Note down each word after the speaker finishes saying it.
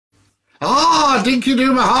Ah,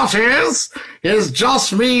 Dinky-Doo, my hearties. It's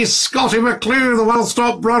just me, Scottie McClue, the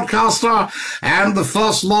one-stop broadcaster and the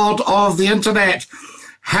first lord of the internet.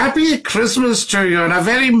 Happy Christmas to you and a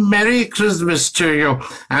very Merry Christmas to you.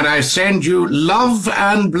 And I send you love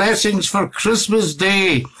and blessings for Christmas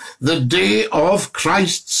Day, the day of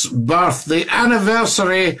Christ's birth, the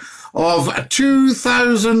anniversary of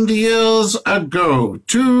 2,000 years ago,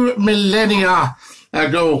 2 millennia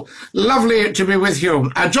ago. Lovely to be with you.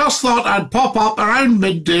 I just thought I'd pop up around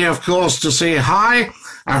midday, of course, to say hi.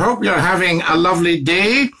 I hope you're having a lovely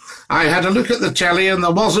day. I had a look at the telly and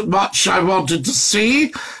there wasn't much I wanted to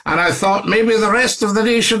see, and I thought maybe the rest of the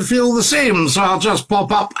nation feel the same, so I'll just pop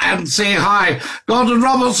up and say hi. Gordon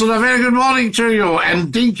Robertson, a very good morning to you,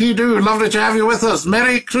 and Dinky-Doo, lovely to have you with us.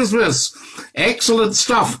 Merry Christmas. Excellent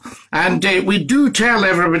stuff. And we do tell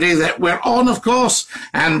everybody that we're on, of course,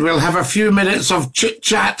 and we'll have a few minutes of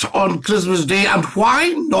chit-chat on Christmas Day, and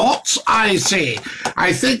why not, I say.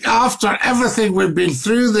 I think after everything we've been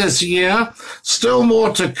through this year, still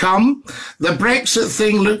more to come. The Brexit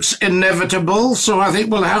thing looks inevitable, so I think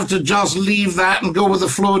we'll have to just leave that and go with the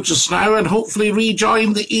flow just now and hopefully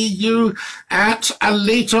rejoin the EU at a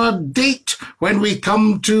later date when we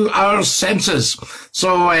come to our senses.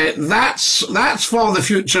 So that's for the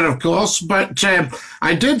future, of course, but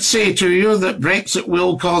I did say to you that Brexit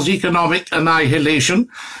will cause economic annihilation,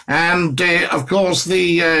 and of course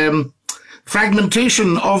the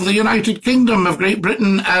fragmentation of the United Kingdom of Great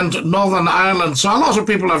Britain and Northern Ireland. So a lot of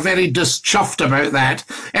people are very dischuffed about that.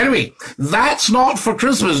 Anyway, that's not for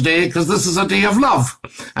Christmas Day, because this is a day of love,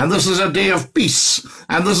 and this is a day of peace,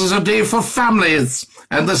 and this is a day for families,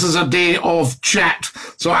 and this is a day of chat.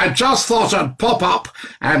 So I just thought I'd pop up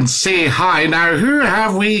and say hi. Now, who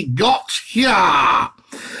have we got here?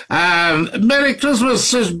 Merry Christmas,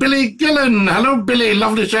 says Billy Gillen. Hello, Billy.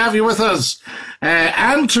 Lovely to have you with us.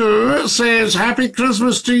 Antu says, Happy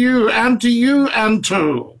Christmas to you, and to you,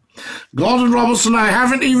 Antu. Gordon Robertson, I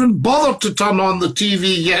haven't even bothered to turn on the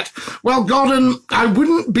TV yet. Well, Gordon, I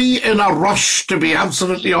wouldn't be in a rush, to be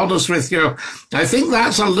absolutely honest with you. I think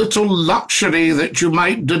that's a little luxury that you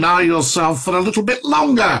might deny yourself for a little bit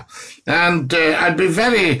longer. And I'd be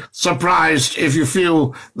very surprised if you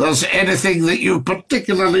feel there's anything that you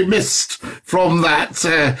particularly missed from that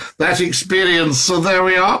experience. So there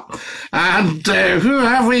we are. And who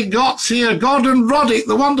have we got here? Gordon Roddick,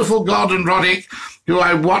 the wonderful Gordon Roddick, who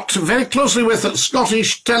I worked very closely with at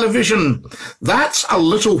Scottish Television. That's a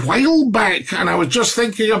little while back, and I was just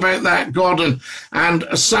thinking about that, Gordon. And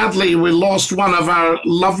sadly, we lost one of our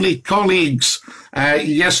lovely colleagues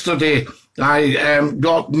yesterday. I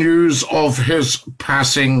got news of his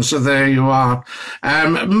passing, so there you are.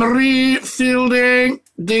 Marie Fielding,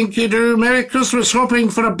 Dinky-Doo, Merry Christmas,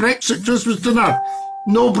 hoping for a Brexit Christmas dinner.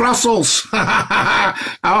 No Brussels.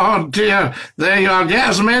 Oh dear. There you are. Get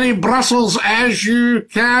as many Brussels as you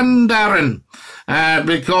can, Darren,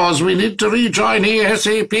 because we need to rejoin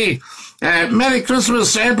ASAP. Merry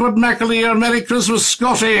Christmas, Edward McAleer. Merry Christmas,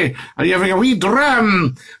 Scottie. Are you having a wee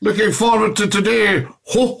dram? Looking forward to today.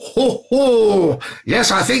 Ho, ho, ho. Yes,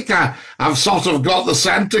 I think I've sort of got the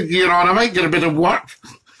Santa gear on. I might get a bit of work.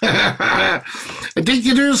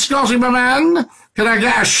 Dinky-Doo, Scottie, my man. Can I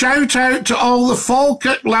get a shout-out to all the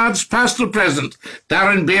Falkirk lads, past or present?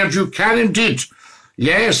 Darren Baird, you can indeed.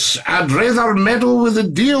 Yes, I'd rather meddle with the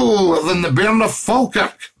deal than the Bairn of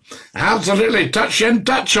Falkirk. Absolutely, touch in,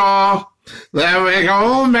 touch aw. There we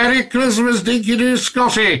go. Merry Christmas, Dinky-Doo,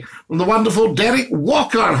 Scottie. From the wonderful Derek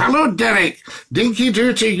Walker. Hello, Derek.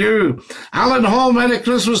 Dinky-Doo to you. Alan Hall, Merry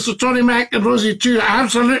Christmas to Tony Mac and Rosie too.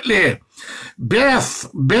 Absolutely. Beth,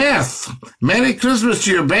 Merry Christmas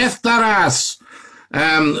to you, Beth Darras.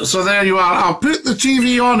 So there you are. I'll put the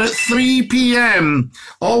TV on at 3 p.m.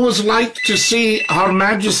 Always like to see Her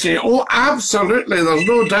Majesty. Oh, absolutely. There's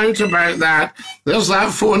no doubt about that. There's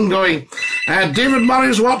that phone going. David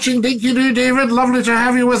Murray's watching. Dinky-Doo, David. Lovely to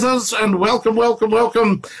have you with us. And welcome, welcome,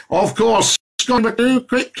 welcome. Of course, Scottie McClue,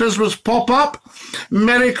 quick Christmas pop-up.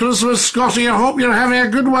 Merry Christmas, Scottie. I hope you're having a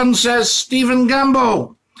good one, says Stephen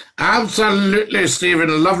Gamble. Absolutely,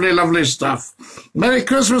 Stephen. Lovely, lovely stuff. Merry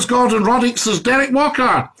Christmas, Gordon Roddick, says Derek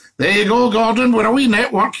Walker. There you go, Gordon. We're a wee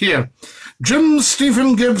network here. Jim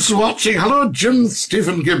Stephen Gibbs watching. Hello, Jim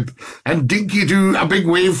Stephen Gibb. And Dinky-Doo, a big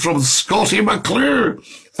wave from Scottie McClue.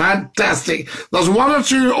 Fantastic. There's one or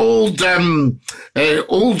two older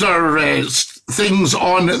things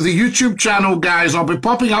on the YouTube channel, guys. I'll be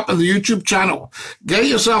popping up on the YouTube channel. Get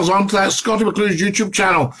yourselves onto that Scottie McClue's YouTube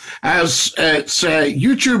channel, as it's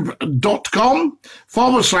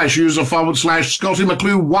youtube.com/user/Scottie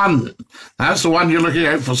McClue 1. That's the one you're looking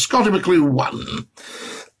out for, Scottie McClue 1.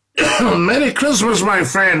 Merry Christmas, my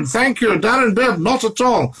friend. Thank you, Darren Baird. Not at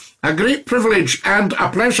all. A great privilege and a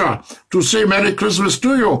pleasure to say Merry Christmas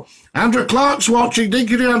to you. Andrew Clark's watching.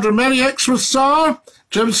 Dinky-Doo, Andrew. Merry Xmas, sir.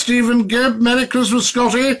 Jim Stephen Gibb. Merry Christmas,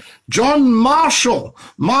 Scotty. John Marshall.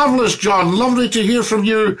 Marvellous, John. Lovely to hear from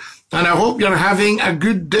you. And I hope you're having a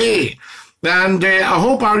good day. And I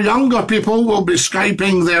hope our younger people will be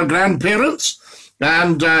Skyping their grandparents.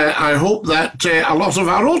 And I hope that a lot of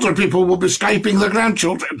our older people will be Skyping their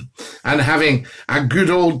grandchildren and having a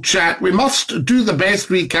good old chat. We must do the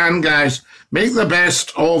best we can, guys. Make the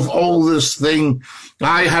best of all this thing.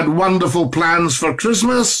 I had wonderful plans for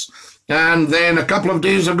Christmas, and then a couple of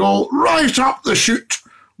days ago, right up the chute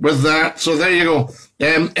with that. So there you go.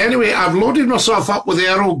 Anyway, I've loaded myself up with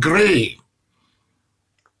Earl Grey.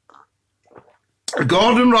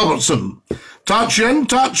 Gordon Robertson. Touch in,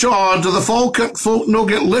 touch on. Do the Falkirk folk no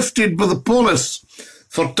get lifted by the police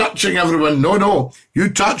for touching everyone? No, no. You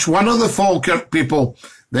touch one of the Falkirk people,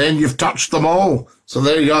 then you've touched them all. So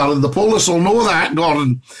there you are. And the police will know that,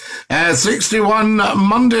 Gordon. 61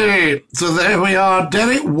 Monday. So there we are.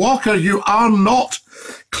 Derek Walker, you are not.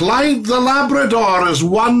 Clyde the Labrador is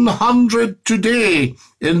 100 today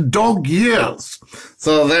in dog years.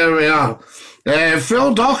 So there we are.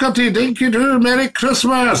 Phil Doherty, Dinky-Doo, Merry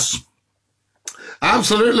Christmas.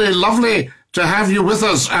 Absolutely lovely to have you with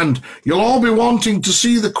us, and you'll all be wanting to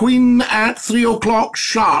see the Queen at 3 o'clock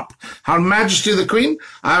sharp. Her Majesty the Queen,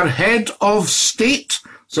 our head of state.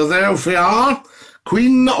 So there we are.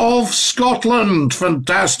 Queen of Scotland.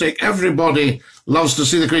 Fantastic. Everybody loves to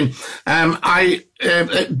see the Queen.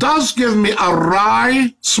 It does give me a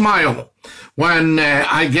wry smile when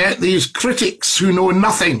I get these critics who know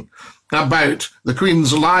nothing about the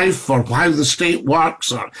Queen's life or how the state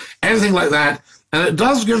works or anything like that. And it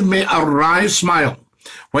does give me a wry smile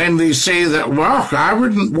when they say that, well, I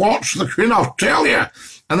wouldn't watch the Queen, I'll tell you.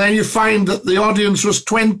 And then you find that the audience was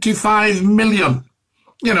 25 million.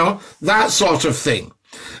 You know, that sort of thing.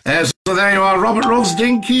 So there you are, Robert Rose,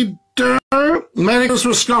 Dinky-Doo. Merry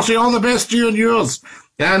Christmas, Scotty. All the best to you and yours.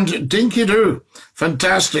 And Dinky-Doo.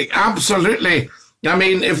 Fantastic. Absolutely. I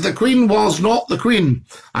mean, if the Queen was not the Queen,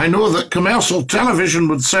 I know that commercial television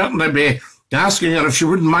would certainly be asking her if she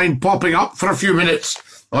wouldn't mind popping up for a few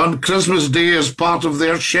minutes on Christmas Day as part of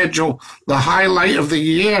their schedule, the highlight of the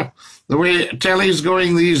year, the way telly's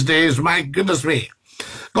going these days. My goodness me.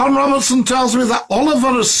 Gordon Robertson tells me that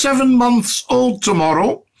Oliver is 7 months old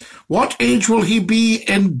tomorrow. What age will he be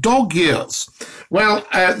in dog years? Well,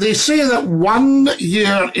 they say that 1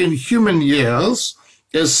 year in human years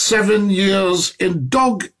is 7 years in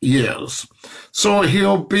dog years. So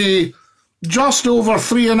he'll be just over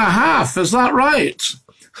 3.5, is that right?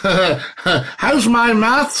 How's my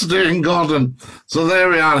maths doing, Gordon? So there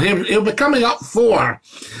we are. He'll be coming up 4.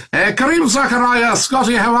 Kareem Zachariah,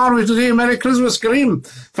 Scotty, how are we today? Merry Christmas, Kareem.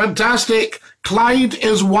 Fantastic. Clyde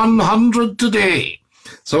is 100 today.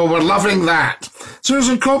 So we're loving that.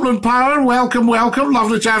 Susan Copeland Power, welcome, welcome.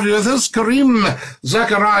 Lovely to have you with us. Kareem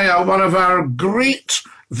Zachariah, one of our great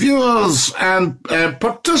viewers and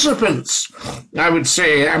participants, I would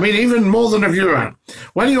say. I mean, even more than a viewer.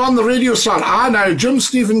 When are you on the radio, son? Now, Jim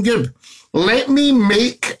Stephen Gibb. Let me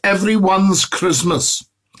make everyone's Christmas.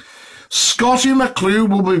 Scottie McClue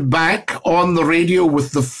will be back on the radio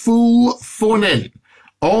with the full phone-in.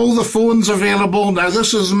 All the phones available. Now,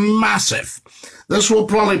 this is massive. This will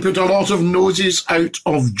probably put a lot of noses out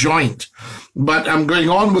of joint. But I'm going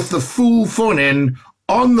on with the full phone-in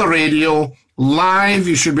on the radio, live.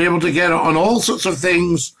 You should be able to get it on all sorts of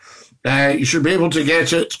things. You should be able to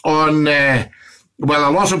get it on, well,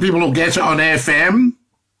 a lot of people will get it on FM.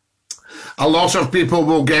 A lot of people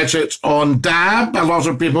will get it on DAB. A lot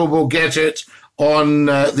of people will get it on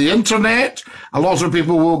the internet. A lot of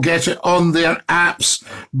people will get it on their apps.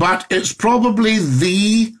 But it's probably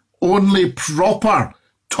the only proper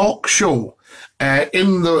talk show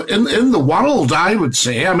in the world, I would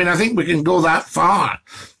say. I mean, I think we can go that far.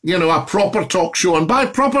 You know, a proper talk show. And by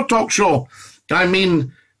proper talk show, I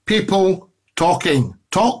mean people talking.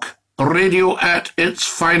 Talk radio at its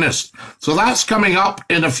finest. So that's coming up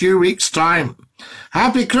in a few weeks' time.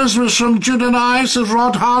 Happy Christmas from Jude and I, says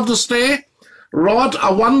Rod Hardestay. Rod,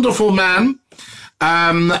 a wonderful man.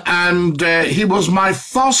 And he was my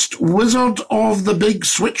first wizard of the big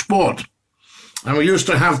switchboard. And we used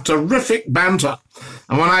to have terrific banter.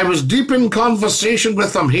 And when I was deep in conversation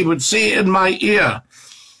with him, he would say in my ear,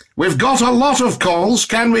 "We've got a lot of calls.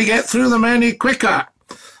 Can we get through them any quicker?"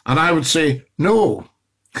 And I would say, "No."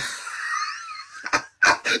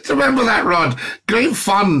 Remember that, Rod? Great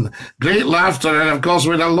fun, great laughter, and of course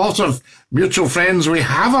we had a lot of mutual friends. We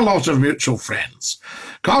have a lot of mutual friends.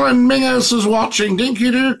 Colin Mingus is watching.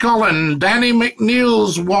 Dinky-Doo Colin. Danny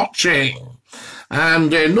McNeil's watching.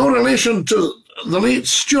 And no relation to the late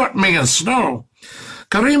Stuart Mingus, no.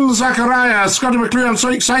 Karim Zachariah, Scottie McClue, I'm so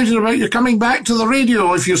excited about you coming back to the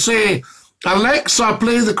radio. If you say, Alexa,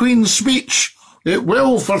 play the Queen's speech, it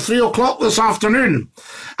will for 3 o'clock this afternoon.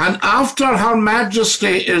 And after Her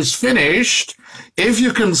Majesty is finished, if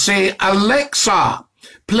you can say, Alexa,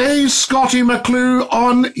 play Scottie McClue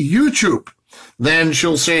on YouTube, then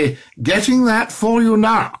she'll say, getting that for you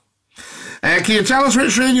now. Can you tell us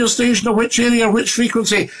which radio station or which area, which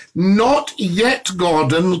frequency? Not yet,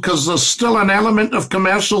 Gordon, because there's still an element of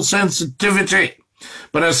commercial sensitivity.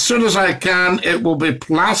 But as soon as I can, it will be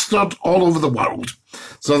plastered all over the world.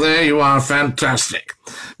 So there you are, fantastic.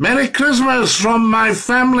 Merry Christmas from my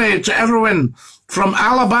family to everyone from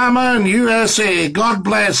Alabama and USA. God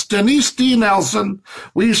bless. Denise D. Nelson,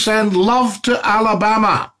 we send love to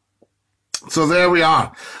Alabama. So there we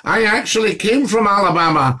are. I actually came from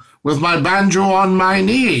Alabama with my banjo on my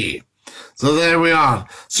knee. So there we are.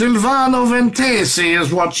 Silvano Ventesi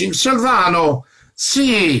is watching. Silvano,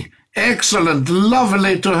 si, excellent,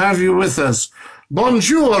 lovely to have you with us.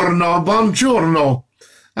 Buongiorno, buongiorno.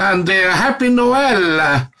 And Happy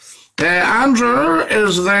Noel. Andrew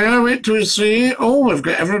is there. Wait till we see. Oh, we've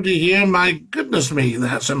got everybody here. My goodness me,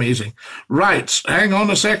 that's amazing. Right, hang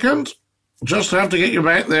on a second. Just have to get you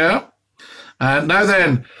back there. Now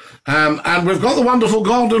then, and we've got the wonderful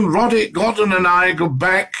Gordon Roddick. Gordon and I go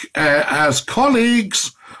back as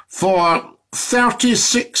colleagues for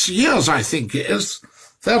 36 years, I think it is.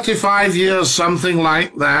 35 years, something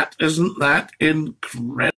like that. Isn't that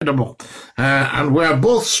incredible? And we're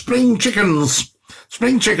both spring chickens.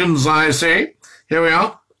 Spring chickens, I say. Here we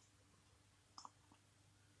are.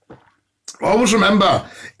 Always remember,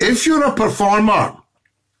 if you're a performer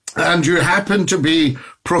and you happen to be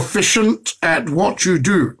proficient at what you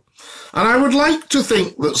do, and I would like to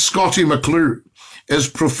think that Scottie McClue is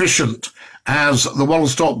proficient as the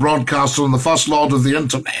world's top broadcaster and the First Lord of the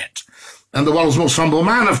Internet, and the world's most humble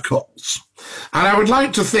man, of course. And I would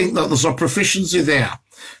like to think that there's a proficiency there.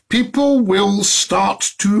 People will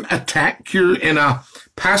start to attack you in a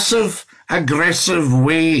passive, aggressive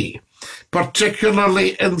way,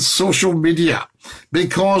 particularly in social media,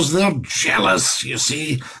 because they're jealous, you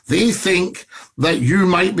see. They think that you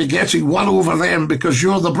might be getting one over them because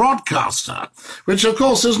you're the broadcaster, which of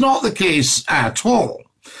course is not the case at all.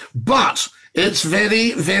 But it's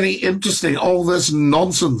very, very interesting, all this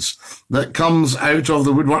nonsense that comes out of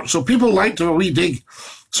the woodwork. So people like to have a wee dig.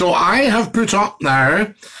 So I have put up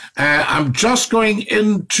now, I'm just going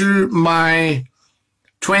into my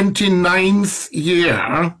 29th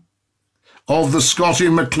year of the Scottie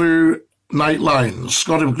McClue Nightlines,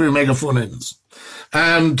 Scottie McClue Megaphone-ins.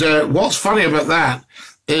 And what's funny about that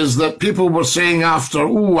is that people were saying after,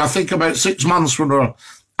 I think about 6 months when we were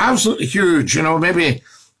absolutely huge, you know, maybe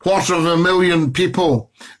 250,000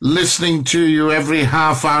 people listening to you every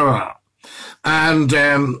half hour. And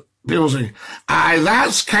people say,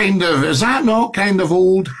 that's kind of, is that not kind of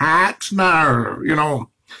old hat now? You know,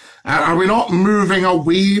 are we not moving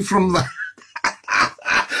away from that?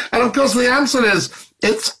 And of course the answer is,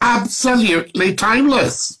 it's absolutely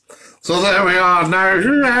timeless. So there we are. Now,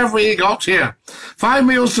 who have we got here? 5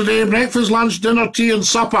 meals today, breakfast, lunch, dinner, tea and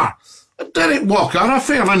supper. Derek Walker, a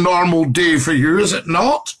fairly normal day for you, is it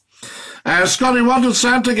not? Scottie, what did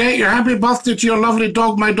Santa get you? Happy birthday to your lovely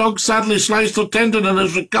dog. My dog sadly sliced her tendon and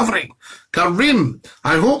is recovering. Karim,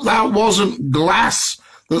 I hope that wasn't glass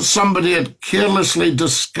that somebody had carelessly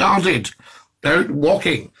discarded out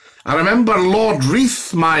walking. I remember Lord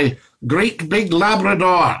Reith, my great big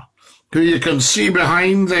Labrador, who you can see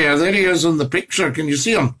behind there. There he is in the picture. Can you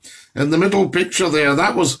see him? In the middle picture there.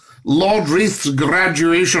 That was Lord Reith's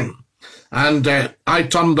graduation. And I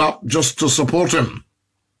turned up just to support him.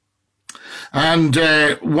 And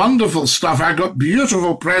wonderful stuff. I got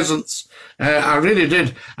beautiful presents. I really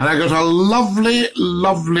did. And I got a lovely,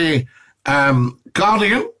 lovely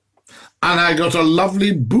cardigan. And I got a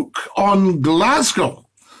lovely book on Glasgow,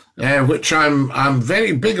 which I'm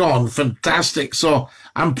very big on. Fantastic. So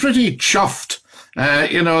I'm pretty chuffed.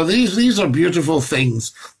 You know, these are beautiful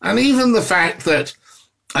things. And even the fact that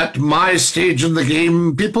at my stage in the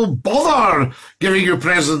game, people bother giving you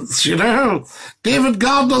presents, you know. David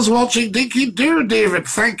Gardner's watching. Dinky-Doo, David.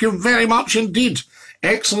 Thank you very much indeed.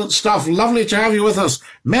 Excellent stuff. Lovely to have you with us.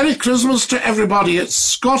 Merry Christmas to everybody. It's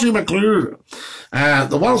Scottie McClue,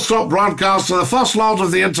 the world's top broadcaster, the First Lord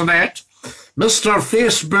of the Internet. Mr.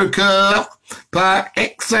 Facebook par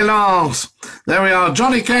excellence. There we are.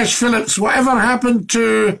 Johnny Cash Phillips. Whatever happened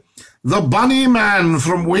to the Bunny Man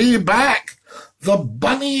from way back? The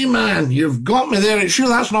Bunny Man. You've got me there. Sure,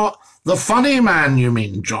 that's not the funny man, you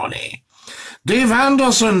mean, Johnny. Dave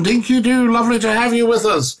Anderson, Dinky-Doo, lovely to have you with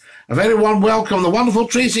us. A very warm welcome. The wonderful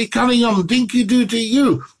Tracy Cunningham, Dinky-Doo to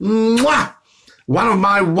you. Mwah! One of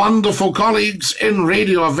my wonderful colleagues in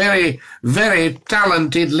radio, a very, very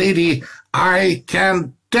talented lady, I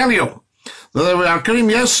can tell you. There we are. Kareem,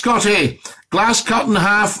 yes, Scotty. Glass cut in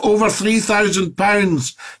half, over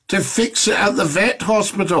 £3,000 to fix it at the vet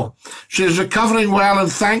hospital. She's recovering well,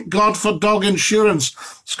 and thank God for dog insurance.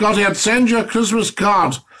 Scotty, I'd send you a Christmas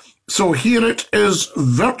card. So here it is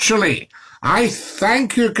virtually. I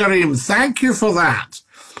thank you, Kareem. Thank you for that.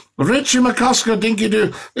 Richie McCusker,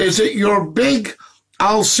 Dinky-Doo, is it your big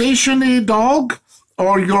Alsatian-y dog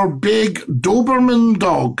or your big Doberman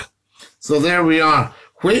dog? So there we are.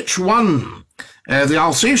 Which one? The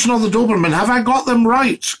Alsatian or the Doberman? Have I got them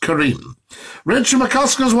right, Kareem? Richie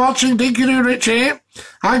McCusker's watching. Dinky-Doo, Richie.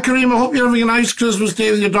 Hi, Kareem. I hope you're having a nice Christmas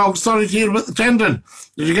day with your dog. Sorry to hear about the tendon.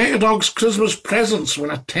 Did you get your dog's Christmas presents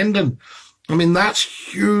with a tendon? I mean, that's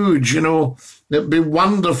huge, you know. It'd be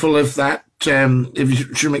wonderful if that,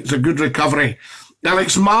 if she makes a good recovery.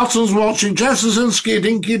 Alex Martin's watching. Jeff Zazinski,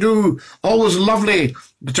 Dinky-Doo, always lovely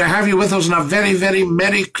to have you with us, and a very, very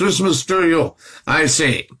Merry Christmas to you, I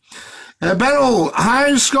say. Beryl,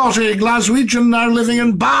 hi, Scotty, Glaswegian, now living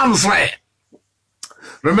in Barnsley.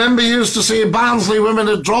 Remember you used to say Barnsley women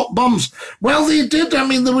had dropped bums? Well, they did. I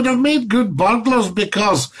mean, they would have made good burglars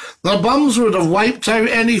because the bums would have wiped out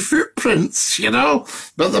any footprints, you know.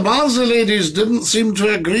 But the Barnsley ladies didn't seem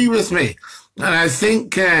to agree with me. And I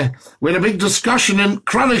think we had a big discussion in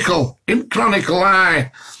Chronicle.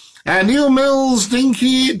 Aye. Neil Mills,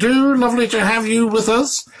 Dinky-Doo, lovely to have you with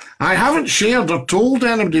us. I haven't shared or told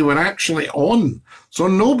anybody we're actually on, so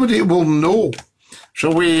nobody will know.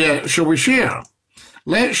 Shall we share?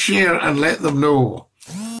 Let's share and let them know.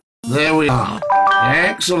 There we are.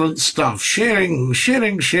 Excellent stuff. Sharing. Share.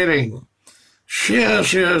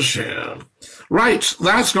 Right,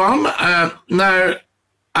 that's gone. Now,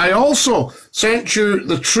 I also sent you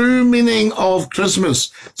the true meaning of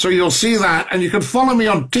Christmas, so you'll see that, and you can follow me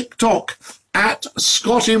on TikTok at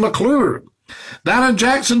Scottie McClue. Darren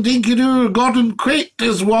Jackson, Dinky-Doo, Gordon Quate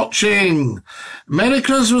is watching. Merry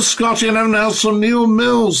Christmas, Scotty, and everyone else. So Neil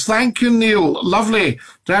Mills, thank you, Neil. Lovely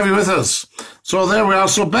to have you with us. So there we are.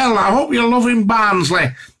 So Belle, I hope you're loving Barnsley,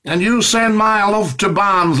 and you send my love to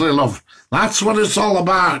Barnsley, love. That's what it's all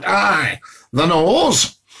about. Aye, the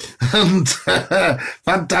nose. And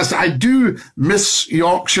fantastic. I do miss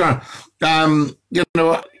Yorkshire. You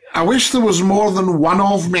know, I wish there was more than one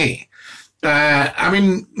of me. I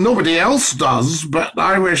mean, nobody else does, but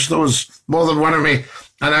I wish there was more than one of me,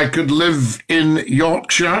 and I could live in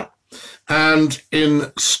Yorkshire and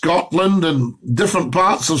in Scotland and different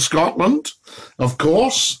parts of Scotland, of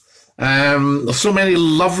course. There's so many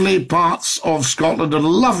lovely parts of Scotland and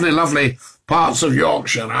lovely, lovely parts of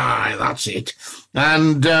Yorkshire. Aye, that's it.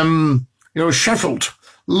 And, you know, Sheffield.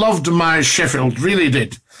 Loved my Sheffield, really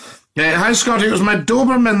did. Hi, Scotty. It was my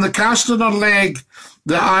Doberman, the cast on her leg,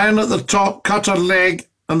 the iron at the top, cut her leg,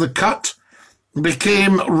 and the cut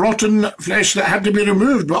became rotten flesh that had to be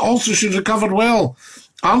removed, but also she recovered well.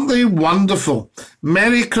 Aren't they wonderful?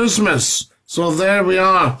 Merry Christmas. So there we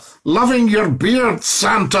are. Loving your beard,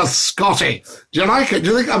 Santa Scotty. Do you like it? Do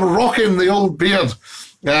you think I'm rocking the old beard?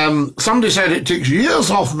 Somebody said it takes years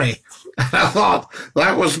off me. I thought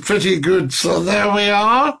that was pretty good. So there we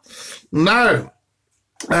are. Now,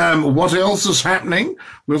 what else is happening?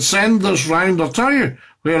 We'll send this round. I'll tell you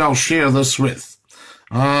where I'll share this with.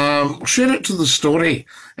 Share it to the story.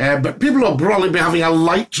 But people will probably be having a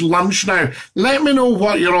light lunch now. Let me know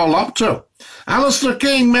what you're all up to. Alistair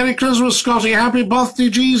King, Merry Christmas, Scotty. Happy birthday,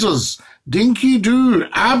 Jesus. Dinky-Doo,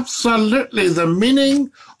 absolutely the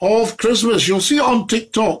meaning of Christmas. You'll see it on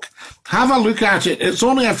TikTok. Have a look at it. It's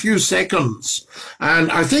only a few seconds.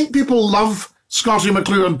 And I think people love Scottie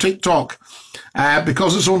McClue on TikTok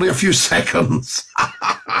because it's only a few seconds.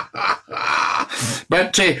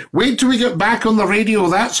 But wait till we get back on the radio.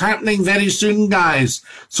 That's happening very soon, guys.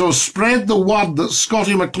 So spread the word that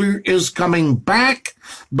Scottie McClue is coming back.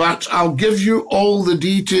 But I'll give you all the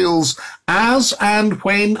details as and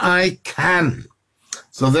when I can.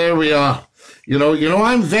 So there we are. You know,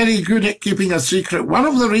 I'm very good at keeping a secret. One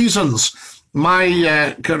of the reasons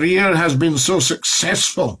my career has been so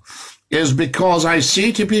successful is because I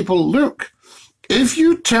say to people, look, if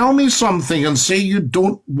you tell me something and say you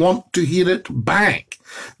don't want to hear it back,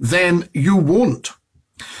 then you won't.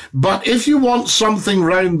 But if you want something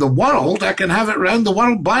round the world, I can have it round the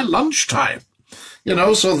world by lunchtime. You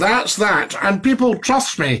know, so that's that. And people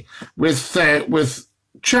trust me with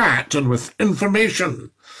chat and with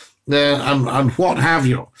information and what have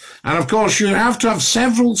you. And of course, you have to have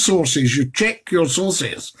several sources. You check your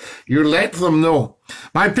sources. You let them know.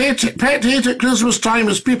 My pet hate at Christmas time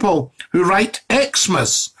is people who write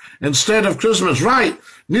Xmas instead of Christmas. Right.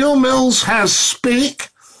 Neil Mills has spake.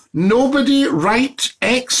 Nobody write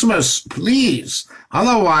Xmas, please.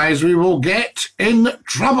 Otherwise, we will get in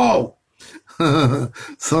trouble.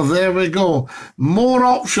 So there we go. More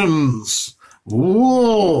options.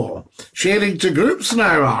 Whoa. Sharing to groups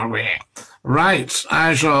now, are we? Right.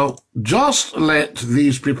 I shall just let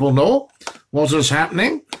these people know what is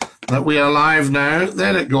happening, that we are live now.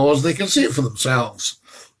 There it goes. They can see it for themselves.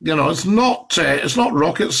 You know, it's not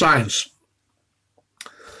rocket science.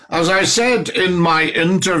 As I said in my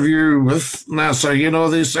interview with NASA, you know,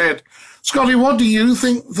 they said, Scottie, what do you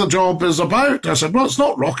think the job is about? I said, well, it's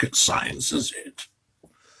not rocket science, is it?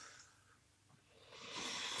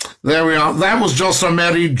 There we are. That was just a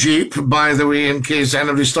merry jeep, by the way, in case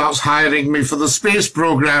anybody starts hiring me for the space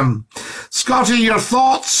program. Scottie, your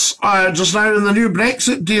thoughts just now in the new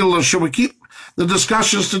Brexit deal, or shall we keep the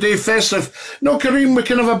discussions today festive? No, Kareem, we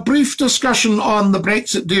can have a brief discussion on the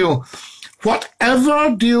Brexit deal.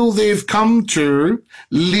 Whatever deal they've come to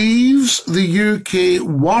leaves the UK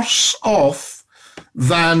worse off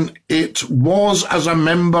than it was as a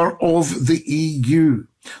member of the EU.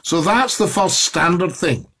 So that's the first standard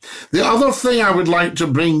thing. The other thing I would like to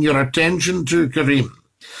bring your attention to, Kareem,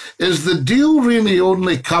 is the deal really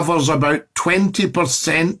only covers about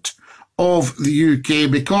 20% of the UK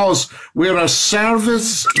because we're a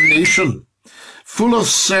service nation full of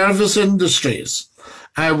service industries.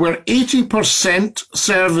 We're 80%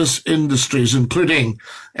 service industries, including,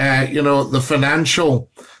 you know, the financial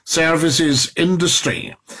services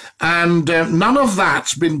industry. And none of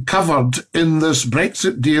that's been covered in this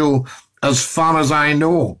Brexit deal as far as I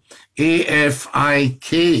know.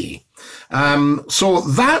 AFIK. So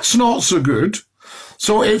that's not so good.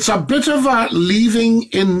 So it's a bit of a leaving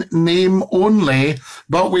in name only,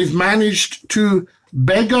 but we've managed to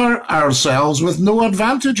beggar ourselves with no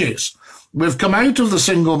advantages. We've come out of the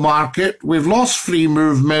single market, we've lost free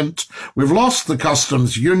movement, we've lost the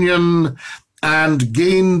customs union, and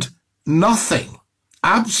gained nothing.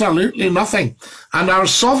 Absolutely nothing. And our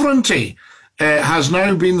sovereignty has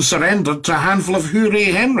now been surrendered to a handful of hooray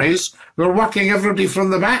Henrys who are working everybody from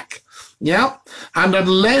the back. Yeah. And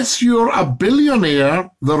unless you're a billionaire,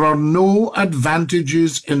 there are no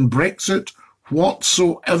advantages in Brexit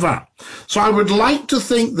whatsoever. So I would like to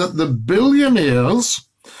think that the billionaires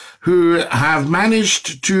who have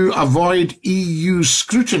managed to avoid EU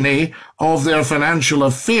scrutiny of their financial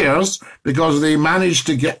affairs because they managed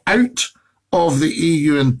to get out of the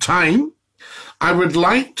EU in time, I would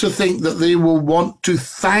like to think that they will want to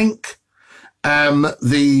thank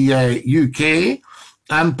the UK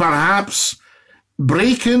and perhaps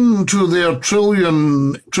break into their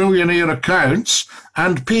trillionaire accounts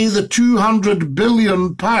and pay the £200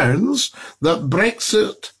 billion that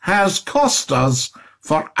Brexit has cost us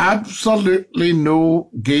for absolutely no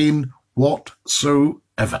gain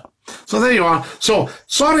whatsoever. So there you are. So,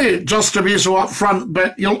 sorry just to be so upfront,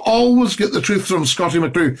 but you'll always get the truth from Scottie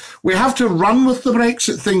McClue. We have to run with the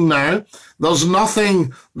Brexit thing now. There's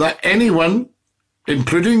nothing that anyone,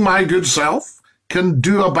 including my good self, can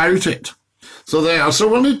do about it. So there. So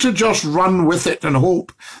we'll need to just run with it and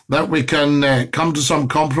hope that we can come to some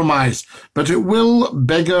compromise. But it will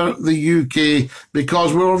beggar the UK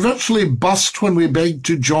because we were virtually bust when we begged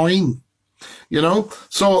to join. You know,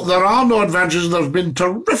 so there are no advantages. There's been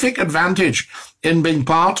terrific advantage in being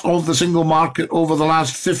part of the single market over the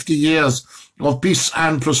last 50 years of peace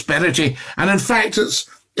and prosperity. And in fact,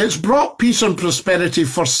 it's brought peace and prosperity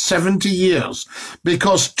for 70 years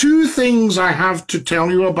because two things I have to tell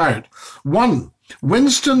you about. One,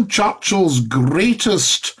 Winston Churchill's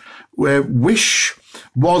greatest wish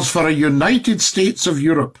was for a United States of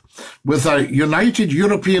Europe with a united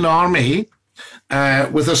European army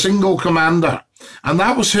with a single commander. And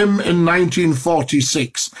that was him in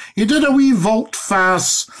 1946. He did a wee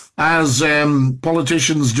volte-face, as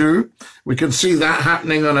politicians do. We can see that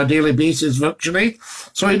happening on a daily basis virtually.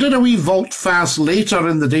 So he did a wee volte-face later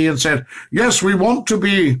in the day and said, yes, we want to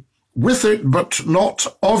be with it, but not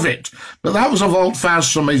of it. But that was a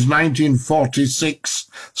volte-face from his 1946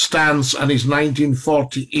 stance and his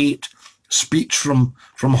 1948 speech from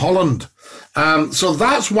Holland. So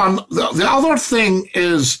that's one. The other thing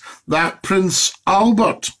is that Prince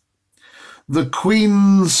Albert, the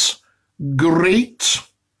Queen's great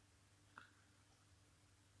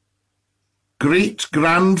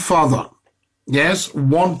great-grandfather, yes,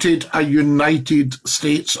 wanted a United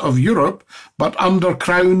States of Europe, but under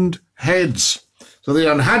crowned heads. So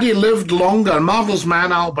there, and had he lived longer, marvellous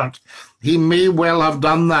man Albert, he may well have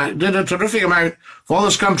done that. Did a terrific amount for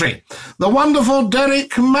this country. The wonderful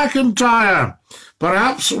Derek McIntyre,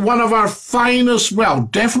 perhaps one of our finest, well,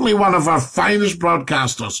 definitely one of our finest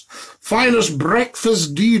broadcasters, finest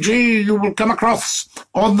breakfast DJ you will come across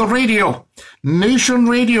on the radio, Nation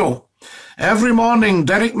Radio. Every morning,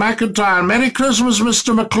 Derek McIntyre. Merry Christmas,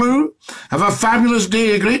 Mr. McClue. Have a fabulous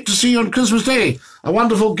day. Great to see you on Christmas Day. A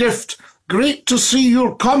wonderful gift. Great to see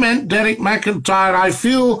your comment, Derek McIntyre. I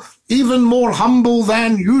feel even more humble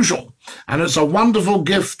than usual. And it's a wonderful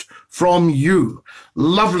gift from you.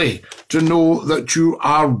 Lovely to know that you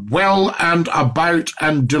are well and about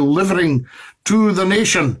and delivering to the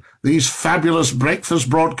nation these fabulous breakfast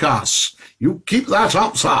broadcasts. You keep that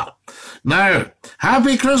up, sir. Now,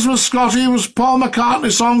 Happy Christmas, Scotty was Paul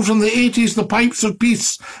McCartney song from the 80s, The Pipes of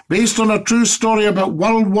Peace, based on a true story about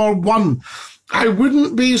World War I. I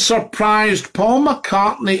wouldn't be surprised. Paul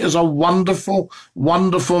McCartney is a wonderful,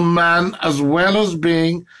 wonderful man, as well as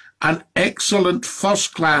being an excellent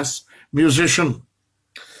first-class musician.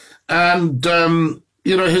 And,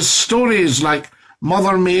 you know, his stories like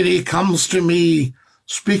Mother Mary comes to me,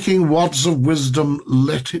 speaking words of wisdom,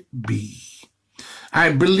 let it be.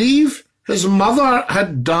 I believe his mother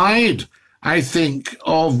had died, I think,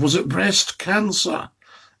 of, was it breast cancer?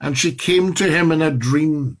 And she came to him in a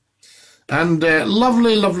dream. And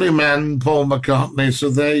lovely, lovely man, Paul McCartney. So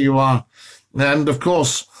there you are. And, of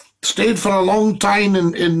course, stayed for a long time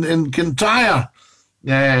in Kintyre,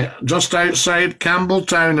 just outside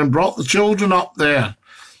Campbelltown, and brought the children up there.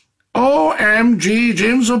 OMG,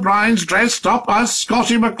 James O'Brien's dressed up as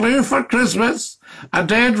Scottie McClue for Christmas. A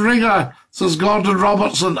dead ringer, says Gordon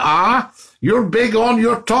Robertson. Ah, you're big on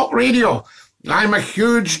your talk radio. I'm a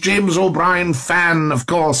huge James O'Brien fan, of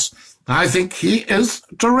course. I think he is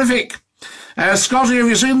terrific. Scotty, have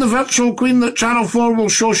you seen the virtual queen that Channel 4 will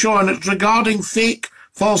show, and it's regarding fake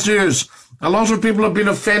false news? A lot of people have been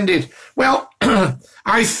offended. Well,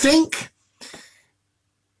 I think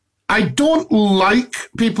I don't like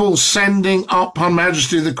people sending up Her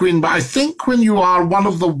Majesty the Queen, but I think when you are one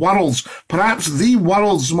of the world's, perhaps the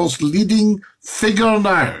world's most leading figure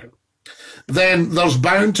now, then there's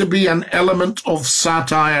bound to be an element of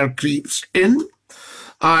satire creeps in.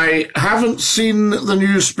 I haven't seen the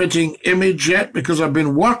new Spitting Image yet because I've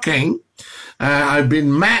been working. I've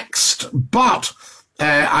been maxed, but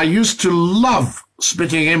I used to love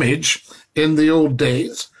Spitting Image in the old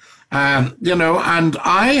days. You know, and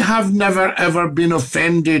I have never, ever been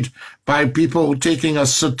offended by people taking a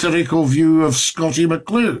satirical view of Scottie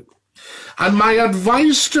McClue. And my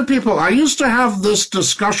advice to people, I used to have this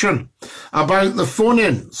discussion about the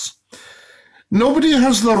phone-ins. Nobody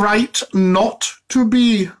has the right not to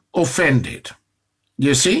be offended,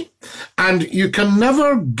 you see? And you can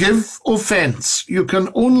never give offence. You can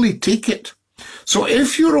only take it. So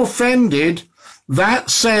if you're offended, that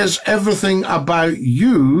says everything about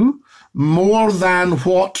you more than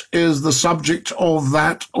what is the subject of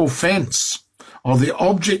that offence or the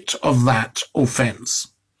object of that offence.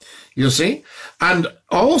 You see? And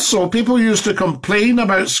also, people used to complain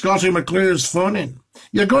about Scottie McClue's phone-in.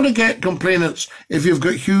 You're going to get complainants if you've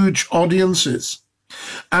got huge audiences.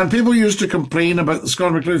 And people used to complain about the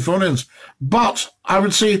Scottie McClue phone-ins. But I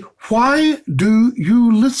would say, why do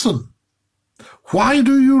you listen? Why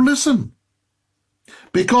do you listen?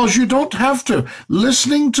 Because you don't have to.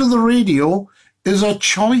 Listening to the radio is a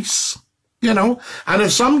choice, you know. And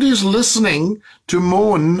if somebody's listening to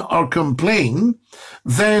moan or complain,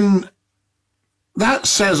 then that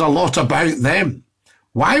says a lot about them.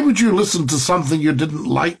 Why would you listen to something you didn't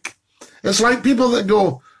like? It's like people that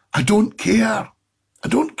go, I don't care. I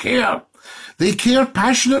don't care. They care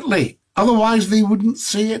passionately. Otherwise, they wouldn't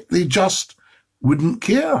say it. They just wouldn't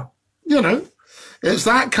care. You know, it's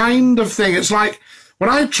that kind of thing. It's like when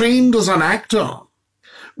I trained as an actor,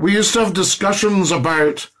 we used to have discussions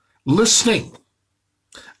about listening.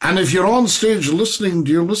 And if you're on stage listening,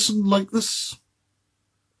 do you listen like this?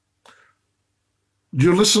 Do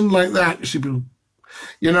you listen like that? You see, people,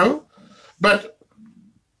 you know? But,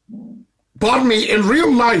 pardon me, in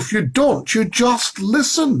real life, you don't. You just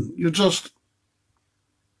listen. You just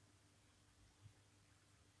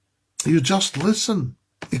listen,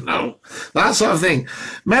 you know? That sort of thing.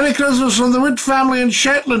 Merry Christmas from the Wood family in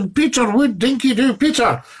Shetland. Peter Wood, Dinky-Doo.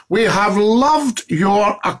 Peter, we have loved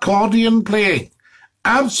your accordion playing.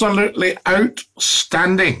 Absolutely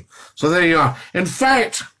outstanding. So there you are. In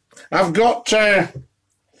fact, I've got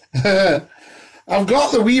I've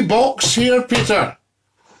got the wee box here, Peter.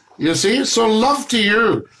 You see? So love to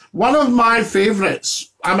you. One of my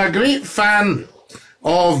favourites. I'm a great fan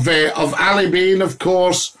of Ali Bain, of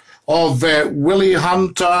course, of Willie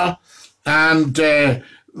Hunter and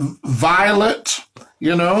Violet,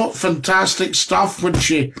 you know, fantastic stuff when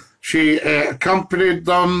she accompanied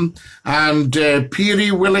them, and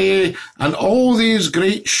Peary Willie, and all these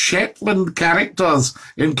great Shetland characters,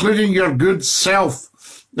 including your good self.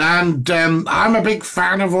 And I'm a big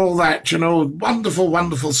fan of all that, you know, wonderful,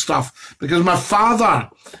 wonderful stuff, because my father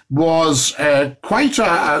was quite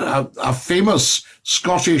a famous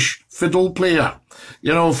Scottish fiddle player,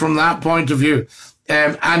 you know, from that point of view.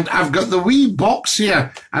 And I've got the wee box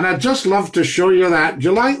here, and I'd just love to show you that. Do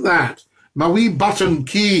you like that? My wee button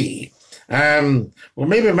key. We'll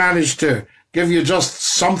maybe manage to give you just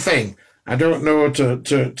something, I don't know,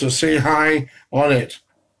 to say hi on it.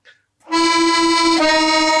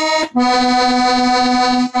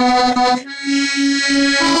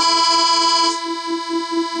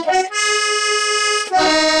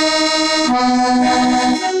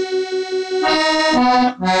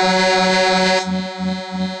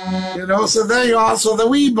 You know, so there you are. So the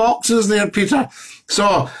wee boxes there, Peter.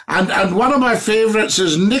 So, and one of my favourites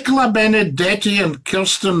is Nicola Benedetti and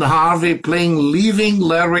Kirsten Harvey playing Leaving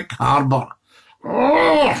Lerwick Harbour.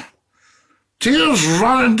 Oh, tears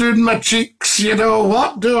running down my cheeks, you know.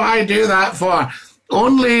 What do I do that for?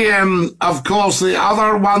 Only, of course, the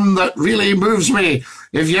other one that really moves me,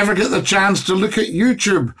 if you ever get the chance to look at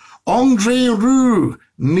YouTube, Andre Roux,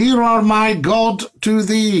 Nearer My God to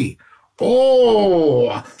Thee.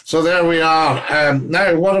 Oh, so there we are.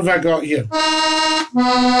 Now, what have I got here?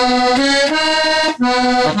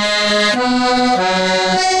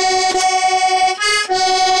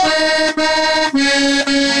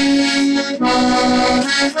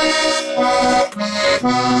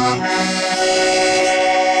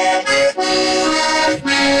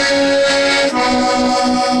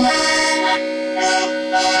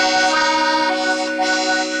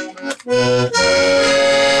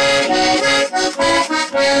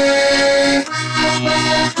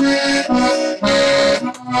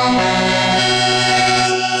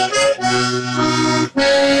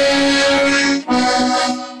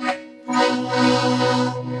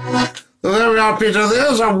 There we are, Peter.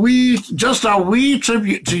 There's just a wee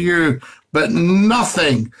tribute to you, but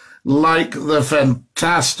nothing like the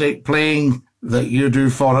fantastic playing that you do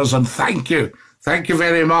for us, and thank you. Thank you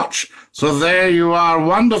very much. So there you are.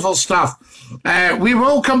 Wonderful stuff. We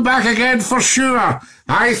will come back again for sure.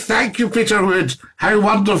 I thank you, Peter Wood. How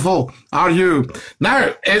wonderful are you?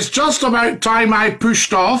 Now, it's just about time I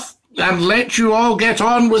pushed off and let you all get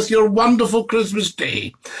on with your wonderful Christmas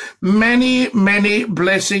day. Many, many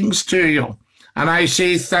blessings to you. And I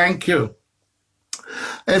say thank you.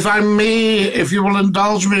 If I may, if you will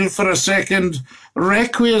indulge me for a second,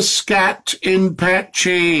 Requiescat in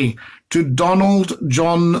pace to Donald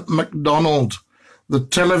John MacDonald, the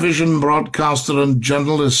television broadcaster and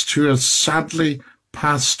journalist who has sadly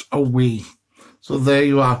passed away. So there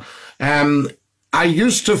you are. I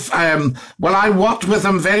used to, well, I worked with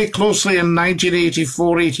him very closely in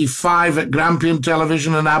 1984-85 at Grampian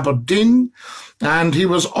Television in Aberdeen, and he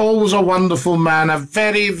was always a wonderful man, a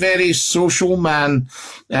very, very social man,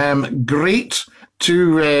 great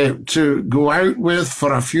to go out with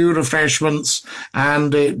for a few refreshments,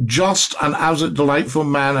 and just an absolute delightful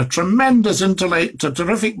man, a tremendous intellect, a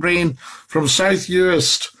terrific brain from South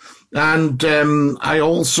Uist. And I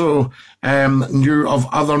also knew of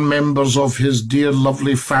other members of his dear,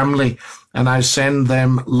 lovely family, and I send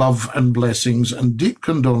them love and blessings and deep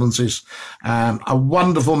condolences. A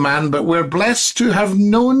wonderful man, but we're blessed to have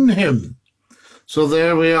known him. So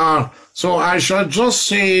there we are. So I shall just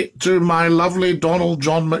say to my lovely Donald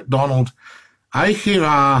John MacDonald,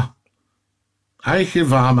 Aichira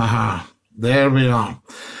Maha. There we are.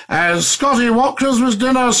 Scottie, what Christmas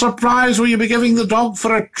dinner surprise will you be giving the dog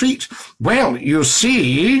for a treat? Well, you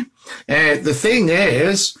see, the thing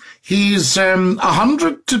is, he's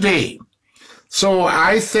 100 today. So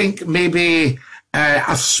I think maybe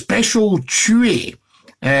a special chewy.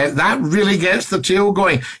 That really gets the tail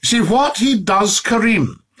going. You see, what he does,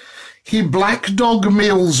 Kareem, he black dog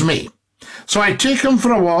mails me. So I take him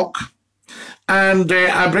for a walk, and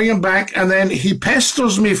I bring him back, and then he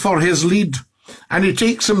pesters me for his lead, and he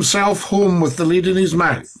takes himself home with the lead in his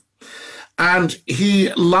mouth. And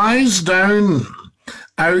he lies down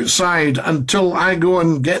outside until I go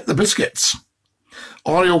and get the biscuits.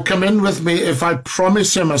 Or he'll come in with me if I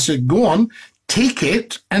promise him. I say, go on, take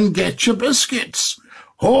it and get your biscuits.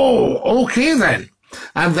 Oh, okay then.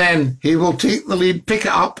 and then he will take the lead, pick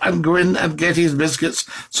it up, and go in and get his biscuits.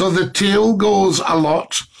 So the tail goes a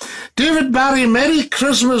lot. David Barry, Merry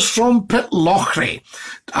Christmas from Pitlochry.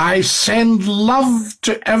 I send love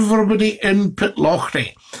to everybody in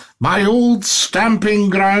Pitlochry. My old stamping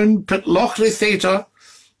ground, Pitlochry Theatre.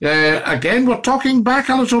 Again, we're talking back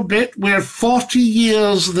a little bit. We're 40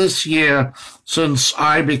 years this year since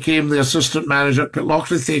I became the assistant manager at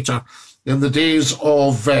Pitlochry Theatre in the days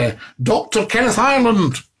of Dr. Kenneth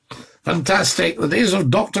Ireland. Fantastic. The days of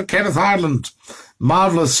Dr. Kenneth Ireland.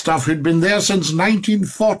 Marvellous stuff. Who'd been there since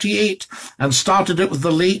 1948 and started it with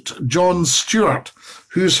the late John Stewart,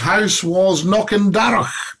 whose house was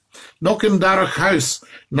Knockandarroch. Knockandarroch House,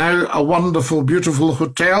 now a wonderful, beautiful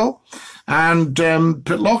hotel. And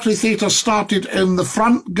Pitlochry Theatre started in the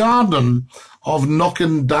front garden of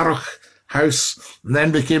Knockandarroch House, and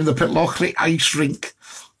then became the Pitlochry Ice Rink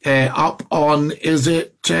up on, is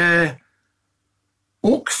it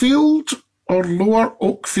Oakfield or Lower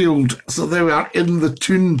Oakfield? So there we are in the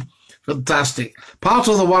Toon. Fantastic. Part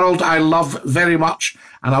of the world I love very much,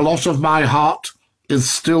 and a lot of my heart is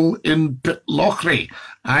still in Pitlochry,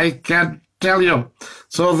 I can tell you.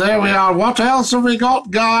 So there we are. What else have we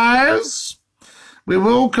got, guys? We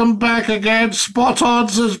will come back again. Spot on,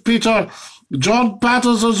 says Peter. John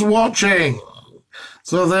Patters is watching.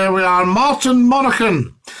 So there we are. Martin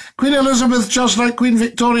Monaghan. Queen Elizabeth, just like Queen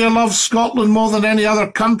Victoria, loves Scotland more than any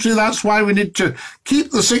other country. That's why we need to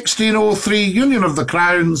keep the 1603 Union of the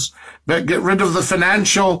Crowns, but get rid of the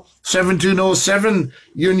financial 1707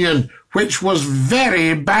 Union, which was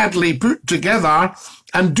very badly put together.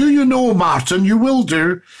 And do you know, Martin, you will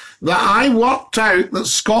do, that I worked out that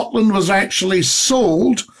Scotland was actually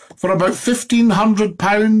sold for about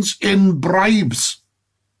 £1,500 in bribes.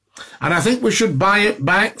 And I think we should buy it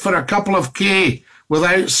back for a couple of K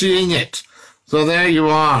without seeing it. So there you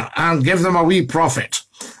are, and give them a wee profit.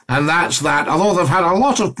 And that's that. Although they've had a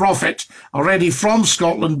lot of profit already from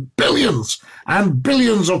Scotland, billions and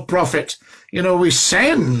billions of profit. You know,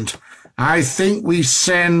 I think we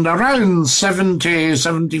send around 70,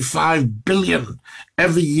 75 billion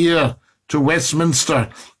every year to Westminster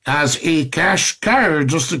as a cash cow,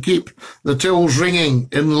 just to keep the tills ringing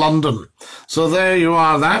in London. So there you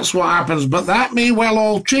are. That's what happens. But that may well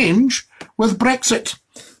all change with Brexit.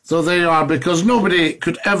 So there you are, because nobody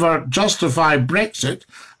could ever justify Brexit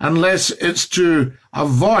unless it's to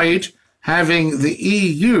avoid having the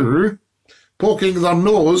EU poking their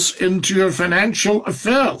nose into your financial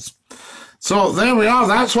affairs. So there we are.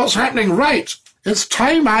 That's what's happening. Right. It's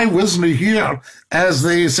time I wasn't here, as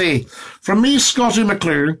they say. From me, Scottie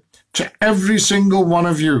McClue, to every single one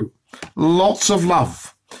of you, lots of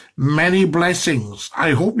love, many blessings.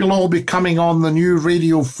 I hope you'll all be coming on the new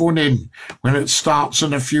radio phone-in when it starts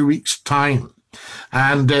in a few weeks' time.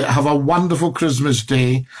 And have a wonderful Christmas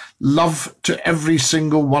day. Love to every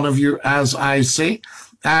single one of you, as I say.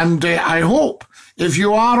 And I hope, if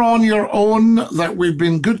you are on your own, that we've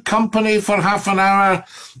been good company for half an hour.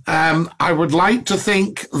 I would like to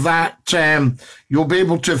think that you'll be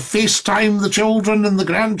able to FaceTime the children and the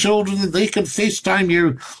grandchildren. They can FaceTime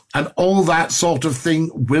you, and all that sort of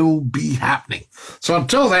thing will be happening. So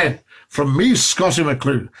until then, from me, Scottie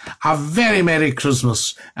McClue, a very Merry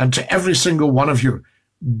Christmas, and to every single one of you,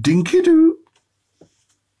 Dinky-Doo.